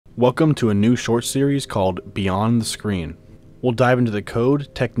Welcome to a new short series called Beyond the Screen. We'll dive into the code,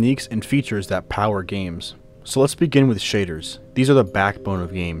 techniques, and features that power games. So let's begin with shaders. These are the backbone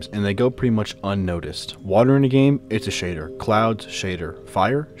of games, and they go pretty much unnoticed. Water in a game, it's a shader. Clouds, shader.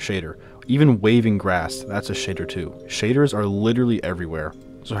 Fire, shader. Even waving grass, that's a shader too. Shaders are literally everywhere.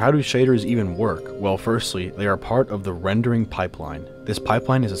 So how do shaders even work? Well, firstly, they are part of the rendering pipeline. This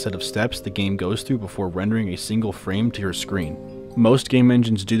pipeline is a set of steps the game goes through before rendering a single frame to your screen. Most game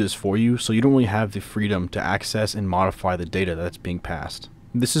engines do this for you, so you don't really have the freedom to access and modify the data that's being passed.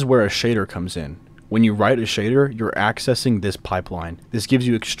 This is where a shader comes in. When you write a shader, you're accessing this pipeline. This gives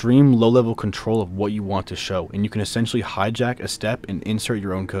you extreme low-level control of what you want to show, and you can essentially hijack a step and insert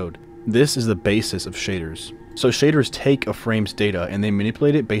your own code. This is the basis of shaders. So shaders take a frame's data and they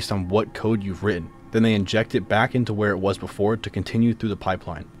manipulate it based on what code you've written. Then they inject it back into where it was before to continue through the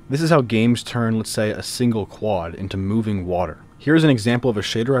pipeline. This is how games turn, let's say, a single quad into moving water. Here's an example of a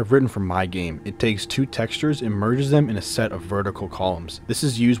shader I've written for my game. It takes two textures and merges them in a set of vertical columns. This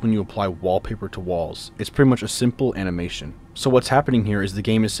is used when you apply wallpaper to walls. It's pretty much a simple animation. So what's happening here is the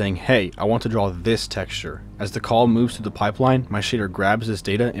game is saying, hey, I want to draw this texture. As the call moves through the pipeline, my shader grabs this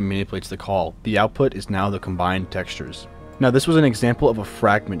data and manipulates the call. The output is now the combined textures. Now this was an example of a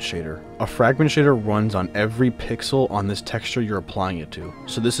fragment shader. A fragment shader runs on every pixel on this texture you're applying it to.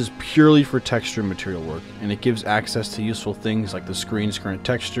 So this is purely for texture and material work, and it gives access to useful things like the screen's current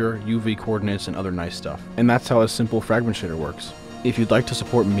texture, UV coordinates, and other nice stuff. And that's how a simple fragment shader works. If you'd like to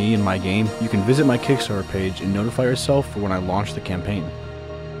support me and my game, you can visit my Kickstarter page and notify yourself for when I launch the campaign.